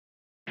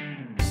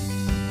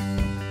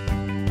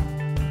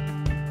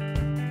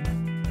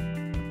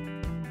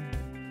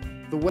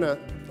The winner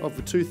of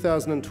the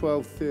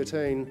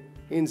 2012-13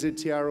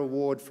 NZTR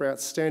Award for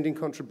Outstanding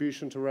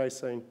Contribution to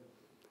Racing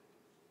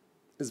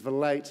is the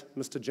late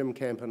Mr. Jim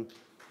Campin.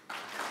 I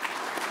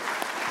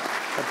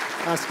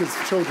ask his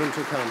children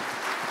to come.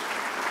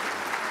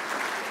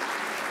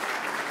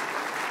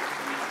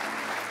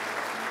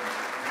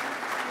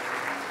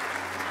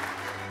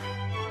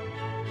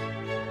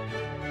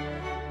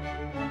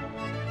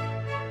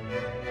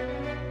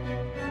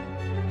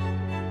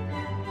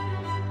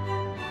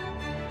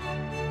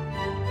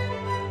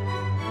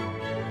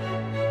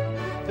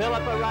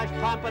 Philippa Rush,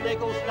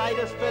 Pumpernickel,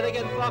 Status,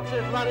 Finnegan, Fox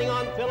is running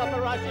on. Philippa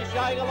Rush is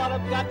showing a lot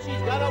of guts. She's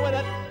going to win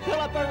it.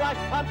 Philippa Rush,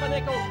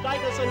 Pumpernickel,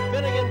 Status and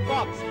Finnegan,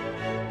 Fox.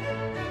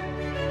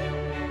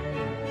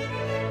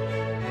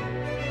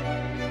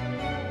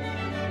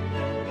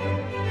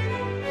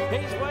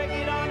 He's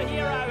working on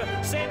Hero.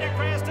 Centre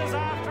Crest is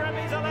after him.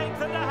 He's a length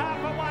and a half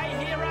away.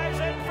 Hero's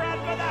in front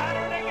with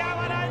 100 to go.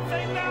 I don't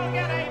think they'll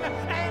get him.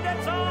 And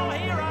it's all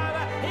Hero.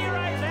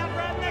 Hero's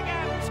outrun the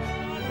guns.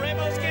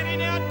 Rebel's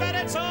getting out, but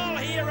it's all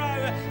Hero.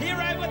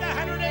 Hero with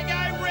 100 to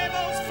go.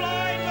 Rebel's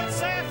flying with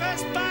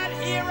surface, but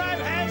Hero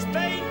has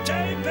been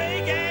too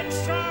big and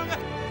strong.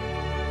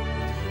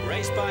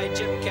 Race by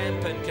Jim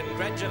Campin.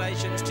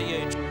 Congratulations to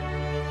you.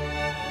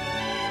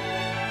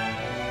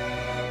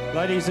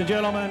 Ladies and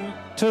gentlemen,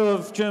 two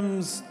of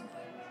Jim's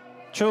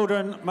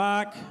children,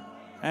 Mark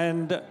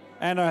and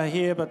Anna, are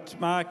here, but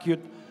Mark,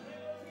 you'd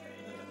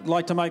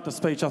like to make the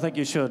speech. I think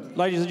you should.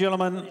 Ladies and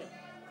gentlemen.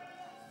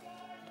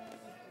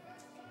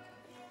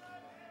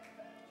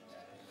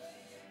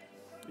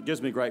 It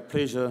gives me great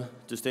pleasure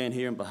to stand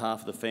here on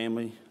behalf of the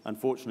family.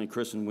 Unfortunately,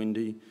 Chris and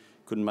Wendy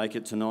couldn't make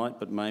it tonight,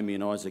 but Mamie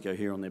and Isaac are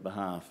here on their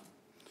behalf.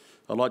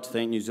 I'd like to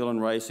thank New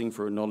Zealand Racing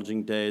for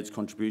acknowledging Dad's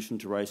contribution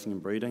to racing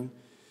and breeding.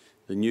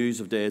 The news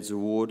of Dad's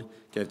award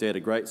gave Dad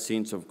a great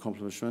sense of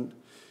accomplishment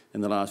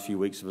in the last few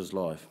weeks of his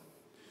life.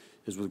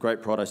 It was with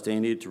great pride I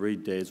stand here to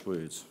read Dad's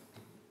words.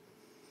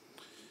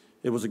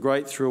 It was a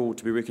great thrill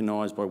to be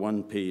recognised by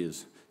one's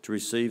peers, to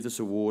receive this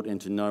award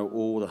and to know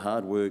all the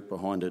hard work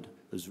behind it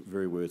is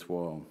very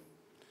worthwhile.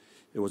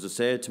 It was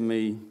said to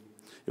me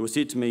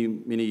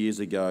many years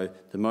ago,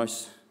 the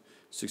most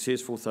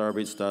successful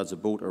thoroughbred studs are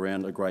built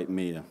around a great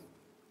mare.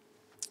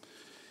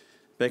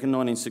 Back in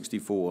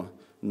 1964,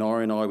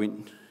 Nora and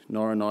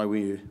I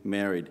were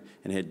married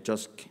and had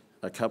just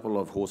a couple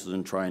of horses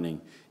in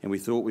training, and we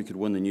thought we could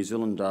win the New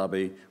Zealand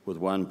Derby with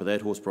one, but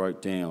that horse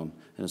broke down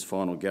in his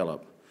final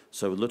gallop.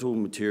 So with little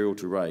material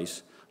to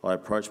race, I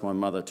approached my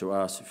mother to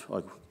ask if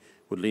I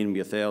would lend me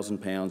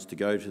 £1,000 to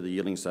go to the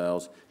yearling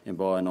sales and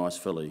buy a nice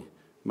filly.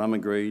 Mum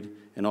agreed,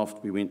 and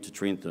off we went to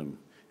Trentham.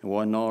 And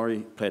while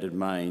Nori plaited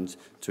manes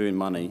to earn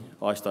money,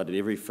 I studied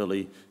every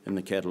filly in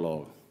the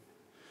catalogue.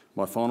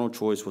 My final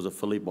choice was a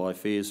filly by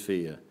Fair's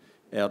Fair,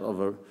 out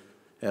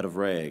of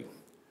Rag,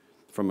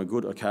 from a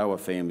good Okawa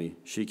family.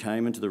 She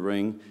came into the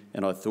ring,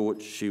 and I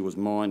thought she was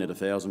mine at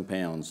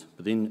 £1,000.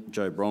 But then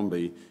Joe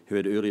Bromby, who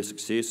had earlier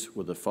success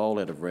with a foal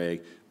out of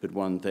Rag, bid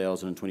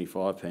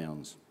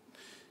 £1,025.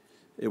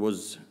 It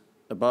was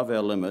above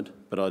our limit,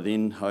 but I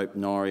then hoped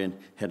Norian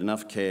had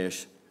enough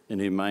cash in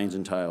her manes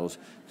and tails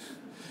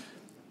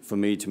for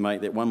me to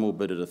make that one more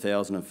bid at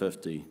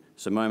 £1,050.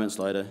 So moments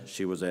later,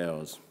 she was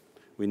ours.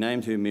 We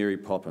named her Mary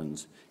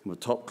Poppins, and with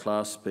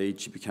top-class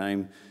speed, she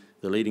became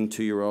the leading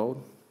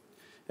 2-year-old.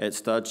 At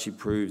stud, she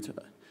proved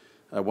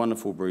a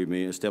wonderful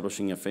broodmare,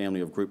 establishing a family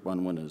of Group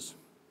 1 winners.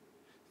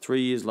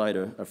 3 years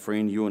later, a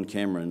friend, Ewan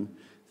Cameron,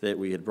 that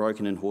we had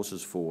broken in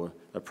horses for,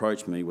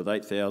 approached me with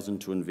 $8,000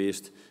 to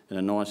invest in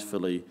a nice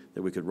filly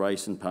that we could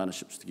race in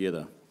partnerships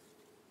together.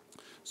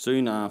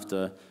 Soon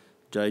after,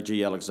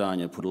 J.G.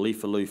 Alexander put a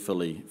Leafaloo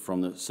filly from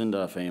the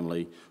Sindar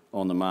family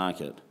on the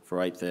market for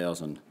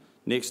 $8,000.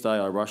 Next day,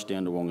 I rushed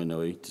down to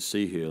Wanganui to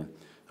see her,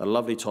 a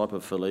lovely type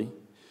of filly,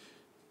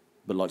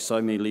 but like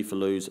so many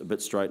Leafaloos, a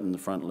bit straight in the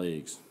front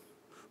legs.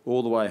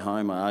 All the way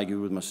home, I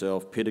argued with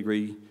myself,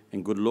 pedigree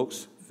and good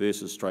looks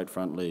versus straight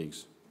front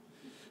legs.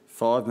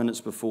 5 minutes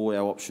before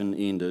our option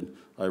ended,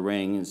 I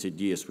rang and said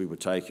yes, we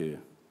would take her.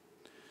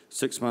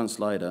 6 months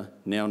later,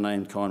 now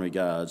named Kind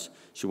Regards,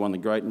 she won the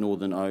Great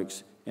Northern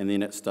Oaks, and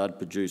then at stud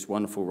produced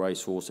wonderful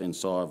racehorse and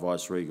sire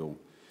Vice Regal,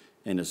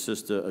 and his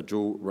sister a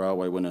dual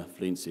railway winner,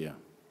 Valencia.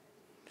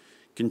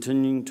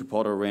 Continuing to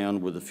potter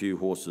around with a few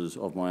horses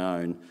of my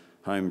own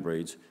home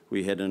breeds,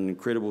 we had an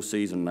incredible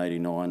season in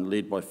 '89,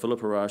 led by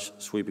Philippa Rush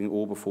sweeping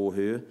all before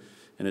her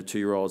in a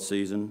 2-year-old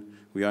season.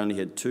 We only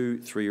had 2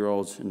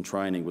 3-year-olds in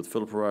training, with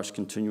Philippa Rush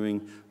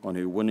continuing on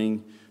her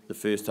winning the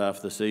first half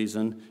of the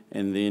season,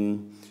 and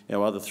then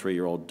our other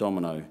 3-year-old,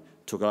 Domino,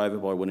 took over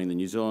by winning the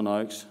New Zealand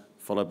Oaks,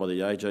 followed by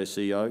the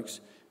AJC Oaks,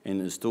 and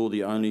is still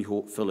the only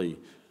filly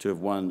to have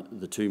won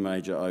the 2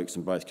 major Oaks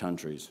in both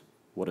countries.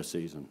 What a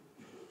season.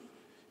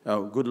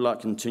 Our good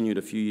luck continued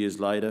a few years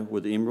later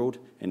with Emerald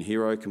and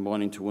Hero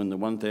combining to win the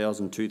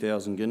 1,000,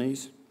 2,000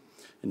 guineas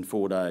in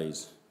 4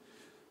 days.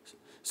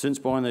 Since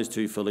buying those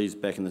 2 fillies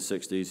back in the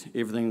 60s,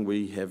 everything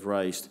we have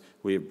raced,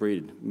 we have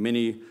bred.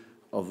 Many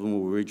of them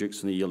were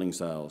rejects in the yearling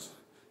sales.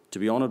 To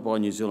be honoured by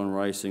New Zealand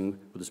Racing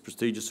with this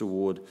prestigious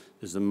award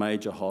is the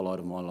major highlight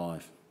of my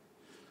life.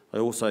 I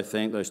also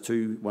thank those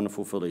two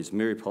wonderful fillies,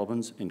 Mary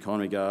Poppins and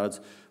Kind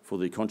Regards, for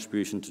their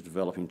contribution to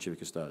developing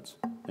Chivika Studs.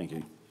 Thank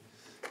you.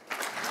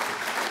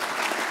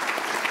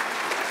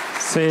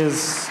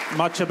 Says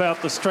much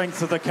about the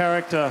strength of the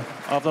character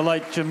of the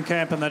late Jim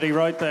Campin that he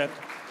wrote that.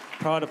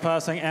 Prior to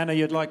passing, Anna,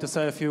 you'd like to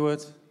say a few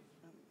words?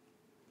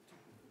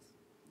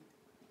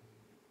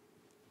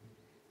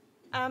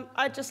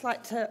 I'd just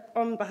like to,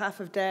 on behalf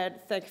of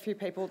Dad, thank a few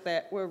people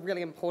that were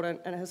really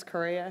important in his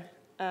career.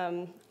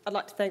 I'd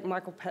like to thank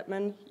Michael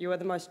Pittman. You are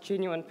the most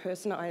genuine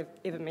person I've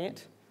ever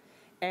met,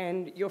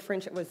 and your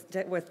friendship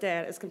with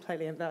Dad is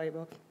completely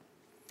invaluable.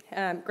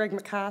 Greg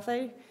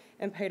McCarthy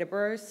and Peter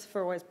Bruce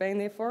for always being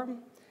there for him.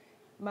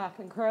 Mark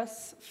and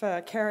Chris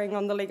for carrying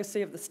on the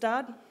legacy of the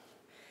stud.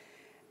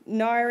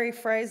 Nairi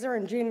Fraser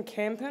and Jen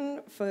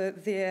Campin for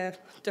their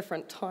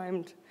different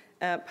timed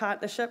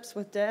partnerships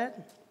with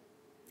Dad.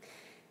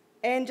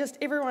 And just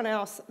everyone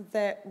else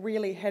that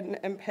really had an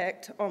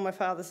impact on my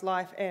father's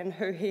life and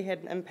who he had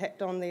an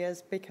impact on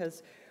theirs,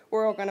 because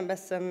we're all going to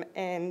miss him,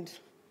 and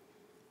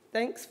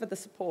thanks for the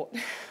support.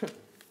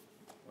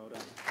 Well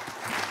done.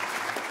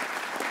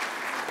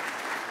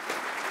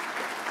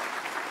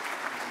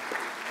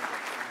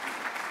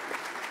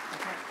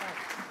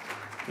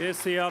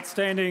 Yes, the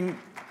outstanding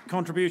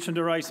contribution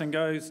to racing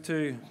goes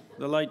to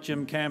the late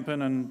Jim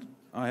Campin, and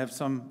I have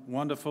some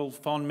wonderful,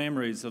 fond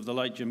memories of the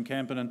late Jim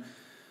Campin. And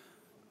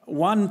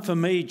one for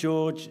me,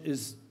 George,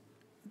 is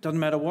doesn't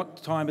matter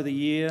what time of the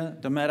year,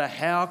 no matter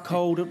how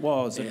cold it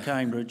was at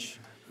Cambridge,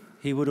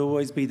 he would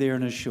always be there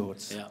in his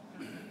shorts. Yeah.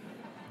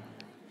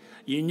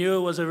 You knew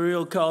it was a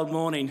real cold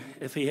morning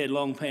if he had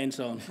long pants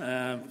on,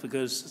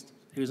 because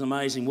he was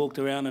amazing. Walked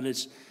around in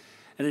his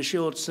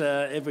shorts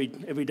every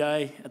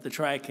day at the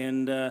track,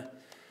 and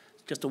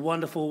just a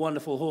wonderful,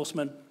 wonderful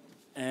horseman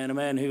and a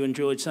man who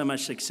enjoyed so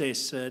much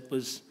success. It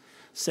was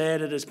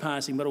sad at his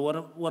passing, but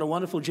what a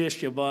wonderful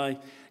gesture by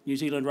New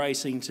Zealand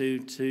Racing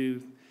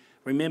to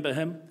remember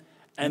him.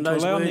 And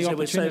those words that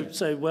were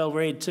so well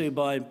read too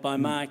by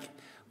Mark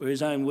were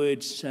his own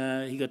words.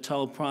 He got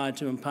told prior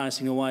to him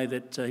passing away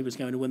that he was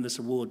going to win this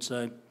award.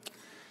 So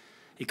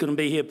he couldn't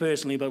be here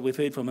personally, but we've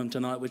heard from him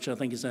tonight, which I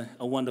think is a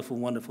wonderful,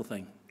 wonderful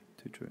thing.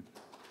 Too true.